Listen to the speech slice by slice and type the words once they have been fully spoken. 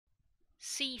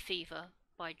Sea Fever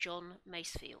by John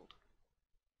Masefield.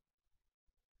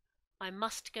 I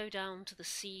must go down to the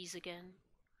seas again,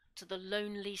 to the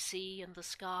lonely sea and the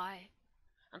sky,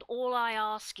 and all I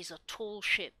ask is a tall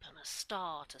ship and a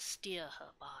star to steer her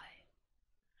by.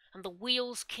 And the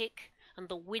wheels kick, and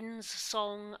the wind's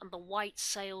song, and the white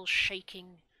sails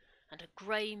shaking, and a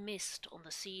grey mist on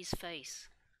the sea's face,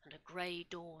 and a grey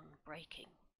dawn breaking.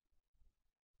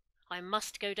 I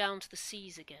must go down to the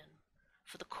seas again,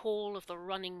 for the call of the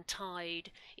running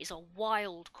tide is a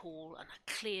wild call and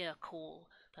a clear call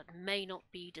that may not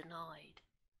be denied.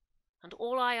 And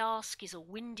all I ask is a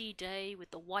windy day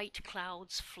with the white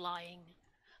clouds flying,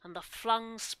 and the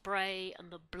flung spray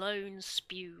and the blown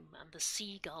spume and the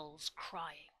seagulls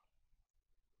crying.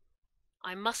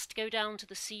 I must go down to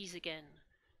the seas again,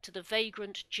 to the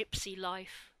vagrant gypsy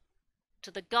life,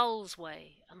 to the gull's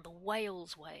way and the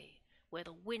whale's way, where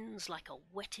the wind's like a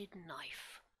whetted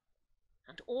knife.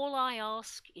 And all I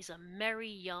ask is a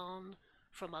merry yarn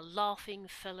from a laughing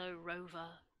fellow rover,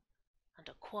 and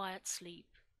a quiet sleep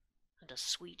and a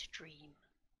sweet dream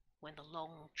when the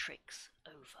long trick's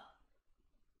over.